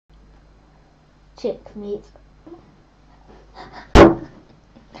Checkmate.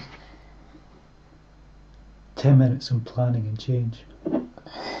 10 minutes on planning and change.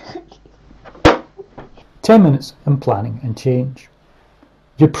 10 minutes on planning and change.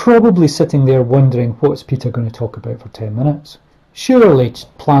 You're probably sitting there wondering, what's Peter going to talk about for 10 minutes? Surely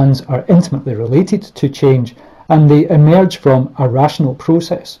plans are intimately related to change, and they emerge from a rational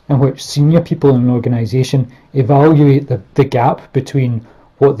process in which senior people in an organisation evaluate the gap between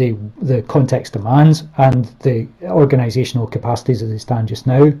what the context demands and the organisational capacities as they stand just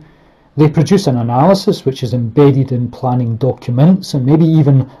now. They produce an analysis which is embedded in planning documents and maybe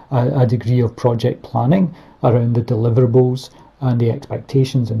even a degree of project planning around the deliverables and the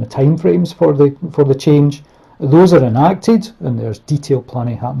expectations and the timeframes for the change. Those are enacted, and there's detailed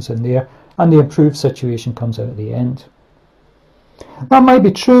planning happens in there, and the improved situation comes out at the end. That might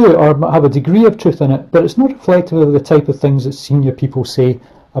be true or have a degree of truth in it, but it's not reflective of the type of things that senior people say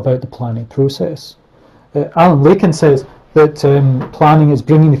about the planning process. Alan Lakin says that planning is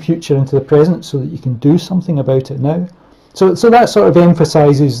bringing the future into the present so that you can do something about it now. So that sort of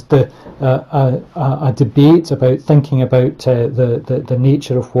emphasises a debate about thinking about the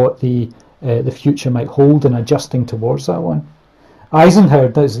nature of what the future might hold and adjusting towards that one. Eisenhower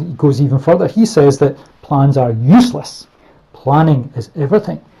goes even further. He says that plans are useless. Planning is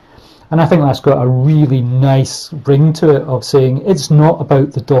everything. And I think that's got a really nice ring to it of saying it's not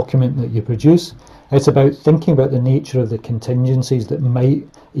about the document that you produce. It's about thinking about the nature of the contingencies that might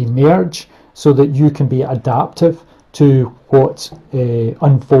emerge so that you can be adaptive to what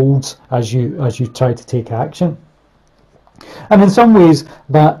unfolds as you try to take action. And in some ways,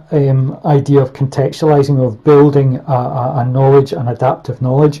 that idea of contextualizing, of building a knowledge, an adaptive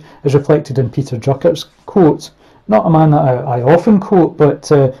knowledge, is reflected in Peter Drucker's quote. Not a man that I often quote,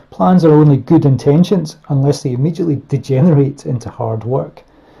 but plans are only good intentions unless they immediately degenerate into hard work.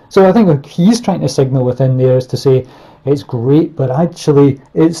 So I think what he's trying to signal within there is to say it's great, but actually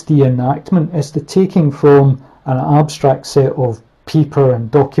it's the enactment, it's the taking from an abstract set of paper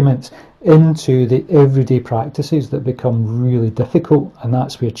and documents into the everyday practices that become really difficult, and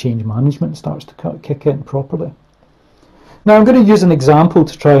that's where change management starts to kick in properly. Now I'm going to use an example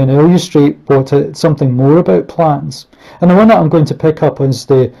to try and illustrate something more about plans, and the one that I'm going to pick up is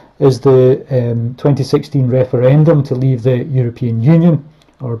the 2016 referendum to leave the European Union,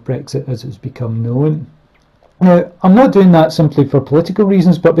 or Brexit as it's become known. Now, I'm not doing that simply for political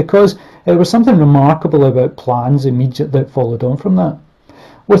reasons, but because there was something remarkable about plans that followed on from that.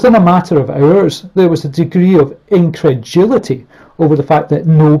 Within a matter of hours, there was a degree of incredulity over the fact that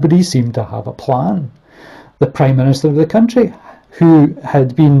nobody seemed to have a plan. The Prime Minister of the country, who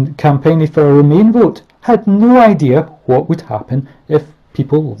had been campaigning for a Remain vote, had no idea what would happen if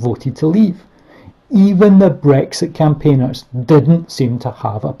people voted to leave. Even the Brexit campaigners didn't seem to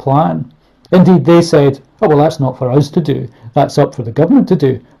have a plan. Indeed, they said, oh, well, that's not for us to do. That's up for the government to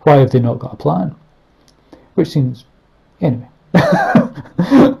do. Why have they not got a plan? Which seems... Anyway.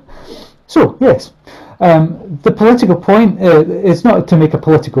 So, yes. The political point is not to make a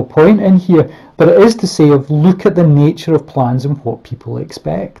political point in here, but it is to say look at the nature of plans and what people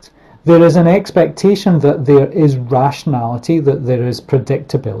expect. There is an expectation that there is rationality, that there is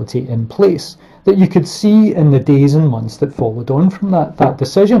predictability in place, that you could see in the days and months that followed on from that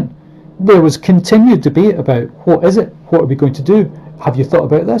decision. There was continued debate about what is it, what are we going to do, have you thought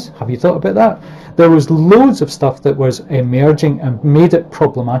about this, have you thought about that. There was loads of stuff that was emerging and made it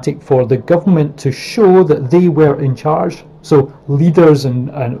problematic for the government to show that they were in charge. So leaders and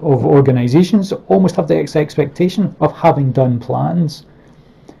of organisations almost have the expectation of having done plans.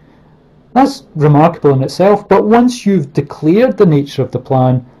 That's remarkable in itself, but once you've declared the nature of the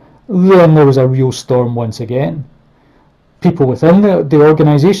plan, then there was a real storm once again. People within the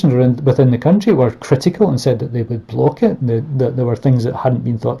organisations or within the country were critical and said that they would block it, that there were things that hadn't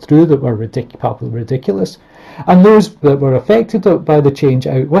been thought through that were ridiculous. And those that were affected by the change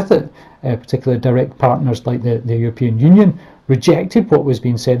out with it, particularly direct partners like the European Union, rejected what was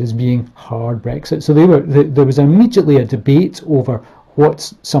being said as being hard Brexit. So there was immediately a debate over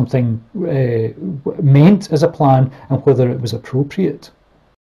what something meant as a plan and whether it was appropriate.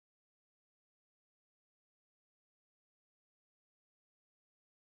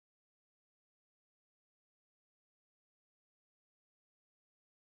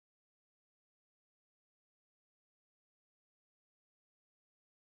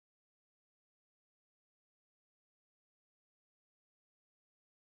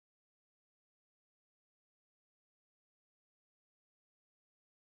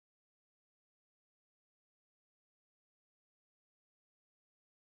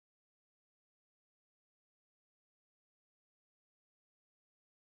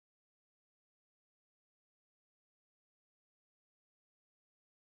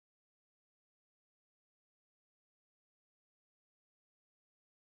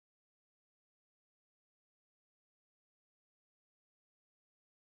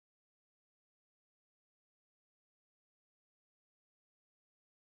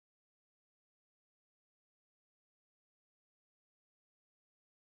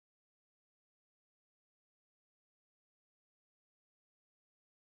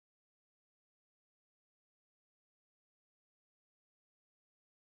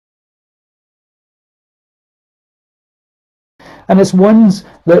 And it's ones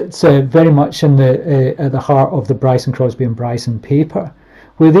that's very much in at the heart of the Bryson, Crosby and Bryson paper,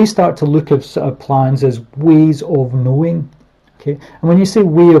 where they start to look at sort of plans as ways of knowing. Okay, and when you say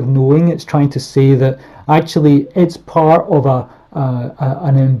way of knowing, it's trying to say that actually it's part of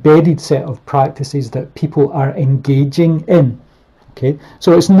an embedded set of practices that people are engaging in. Okay,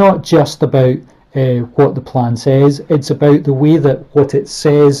 so it's not just about what the plan says, it's about the way that what it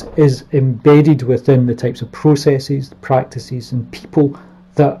says is embedded within the types of processes, practices and people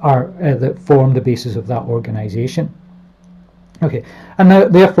that are that form the basis of that organisation. Okay, and now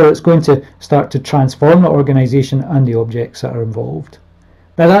therefore it's going to start to transform the organisation and the objects that are involved.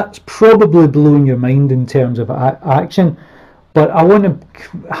 Now that's probably blowing your mind in terms of action, but I want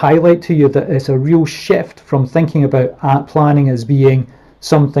to highlight to you that it's a real shift from thinking about planning as being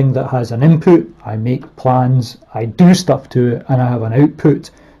something that has an input, I make plans, I do stuff to it, and I have an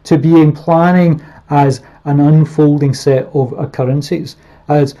output, to being planning as an unfolding set of occurrences,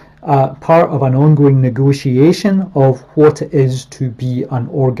 as part of an ongoing negotiation of what it is to be an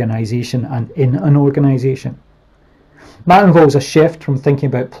organisation and in an organisation. That involves a shift from thinking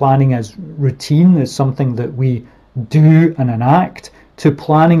about planning as routine, as something that we do and enact, to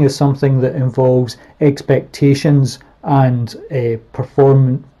planning as something that involves expectations and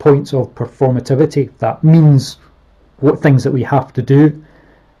points of performativity. That means what things that we have to do.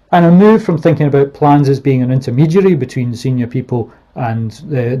 And a move from thinking about plans as being an intermediary between senior people and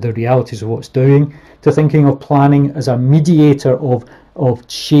the realities of what's doing, to thinking of planning as a mediator of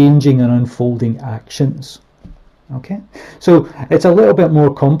changing and unfolding actions. Okay, so it's a little bit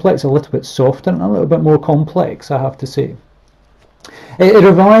more complex, a little bit softer, and a little bit more complex, I have to say. It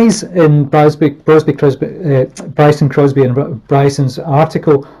relies in Bryson, Crosby and Bryson's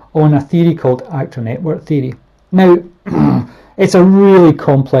article on a theory called actor network theory. Now, it's a really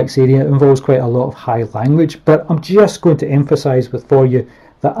complex area. It involves quite a lot of high language, but I'm just going to emphasize for you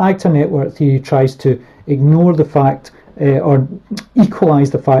that actor network theory tries to ignore the fact or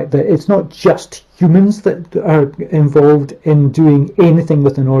equalize the fact that it's not just humans that are involved in doing anything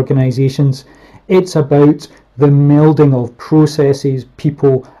within organizations. It's about the melding of processes,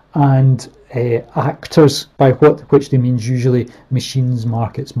 people and actors, by which they means usually machines,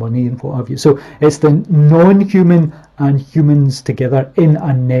 markets, money and what have you. So it's the non-human and humans together in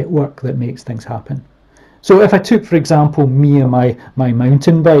a network that makes things happen. So if I took, for example, me and my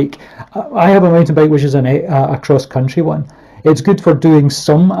mountain bike, I have a mountain bike which is a cross-country one. It's good for doing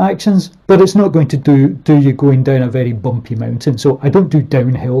some actions, but it's not going to do you going down a very bumpy mountain. So I don't do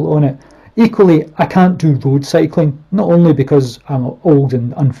downhill on it. Equally, I can't do road cycling, not only because I'm old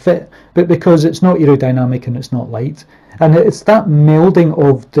and unfit, but because it's not aerodynamic and it's not light. And it's that melding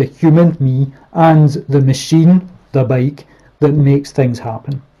of the human, me, and the machine, the bike, that makes things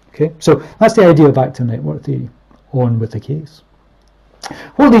happen. Okay, so that's the idea of actor network theory. On with the case.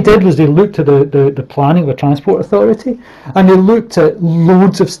 What they did was they looked at the planning of a transport authority, and they looked at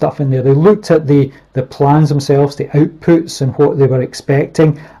loads of stuff in there. They looked at the plans themselves, the outputs and what they were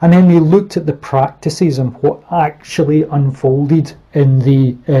expecting, and then they looked at the practices and what actually unfolded in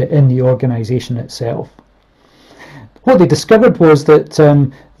the organisation itself. What they discovered was that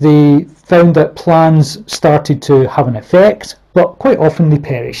they found that plans started to have an effect, but quite often they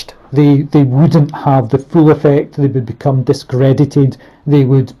perished. They wouldn't have the full effect, they would become discredited, they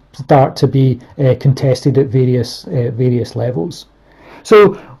would start to be contested at various levels.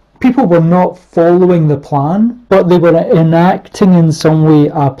 So people were not following the plan, but they were enacting in some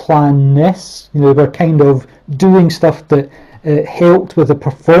way a planness. They were kind of doing stuff that helped with the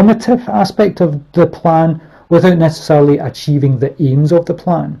performative aspect of the plan without necessarily achieving the aims of the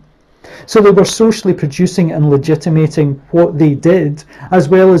plan. So they were socially producing and legitimating what they did, as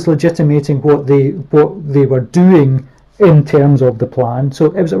well as legitimating what they were doing in terms of the plan. So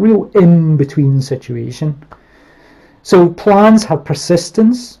it was a real in-between situation. So plans have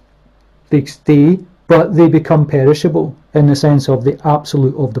persistence, they stay, but they become perishable in the sense of the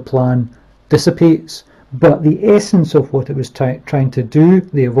absolute of the plan dissipates, but the essence of what it was trying to do,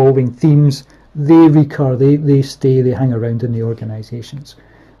 the evolving themes, they recur, they stay, they hang around in the organisations.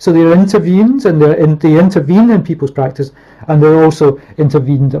 So they're intervened, and they intervene in people's practice, and they're also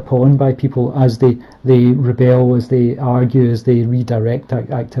intervened upon by people as they rebel, as they argue, as they redirect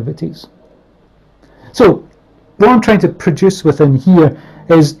activities. So what I'm trying to produce within here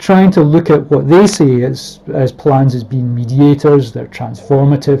is trying to look at what they say as plans as being mediators. They're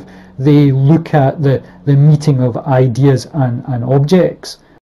transformative. They look at the meeting of ideas and objects.